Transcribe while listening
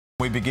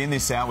We begin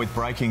this hour with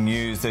breaking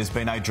news. There's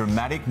been a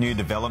dramatic new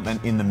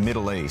development in the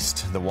Middle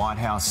East. The White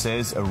House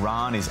says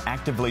Iran is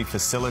actively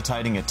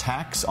facilitating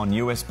attacks on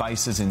US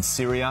bases in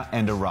Syria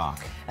and Iraq.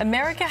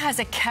 America has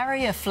a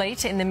carrier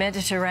fleet in the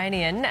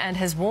Mediterranean and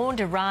has warned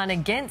Iran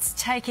against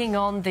taking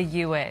on the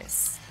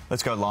US.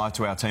 Let's go live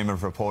to our team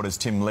of reporters.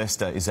 Tim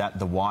Lester is at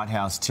the White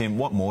House. Tim,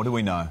 what more do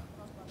we know?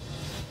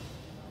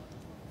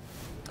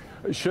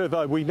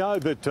 Shervo, we know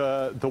that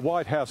the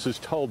White House has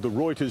told the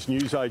Reuters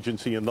news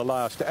agency in the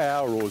last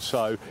hour or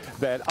so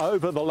that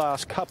over the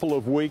last couple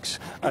of weeks,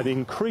 an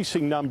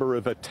increasing number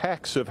of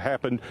attacks have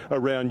happened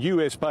around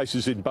US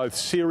bases in both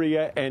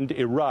Syria and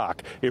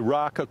Iraq.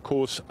 Iraq, of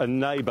course, a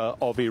neighbour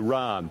of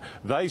Iran.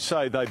 They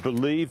say they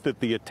believe that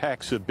the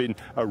attacks have been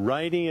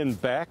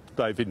Iranian-backed.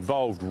 They've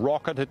involved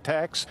rocket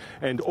attacks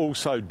and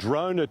also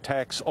drone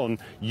attacks on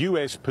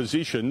US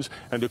positions.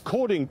 And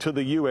according to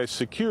the US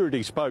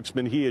security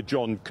spokesman here,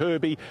 John Kirby,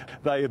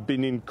 they have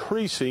been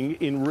increasing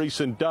in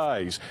recent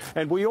days.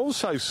 And we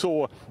also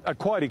saw a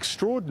quite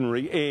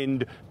extraordinary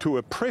end to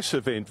a press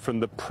event from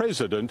the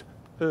President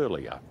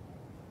earlier.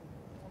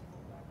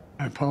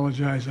 I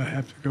apologize. I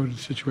have to go to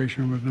the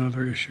situation with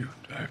another issue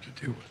that I have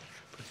to deal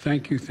with. But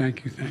thank you,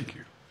 thank you, thank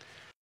you.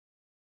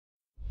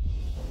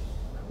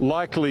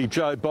 Likely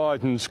Joe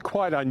Biden's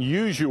quite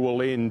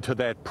unusual end to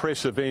that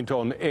press event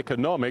on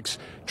economics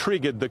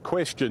triggered the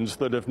questions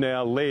that have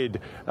now led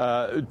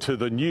to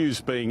the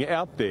news being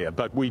out there.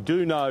 But we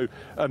do know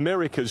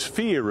America's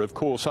fear, of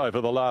course,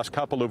 over the last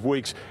couple of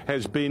weeks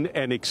has been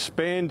an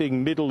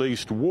expanding Middle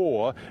East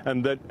war,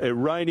 and that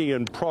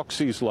Iranian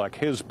proxies like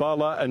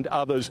Hezbollah and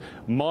others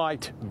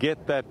might get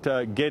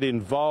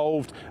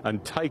involved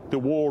and take the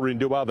war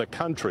into other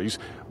countries.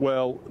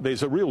 Well,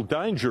 there's a real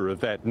danger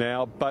of that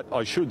now, but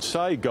I should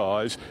say,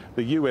 guys,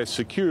 the US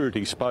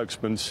security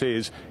spokesman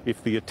says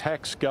if the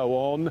attacks go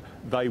on,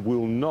 they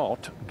will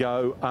not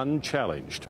go unchallenged.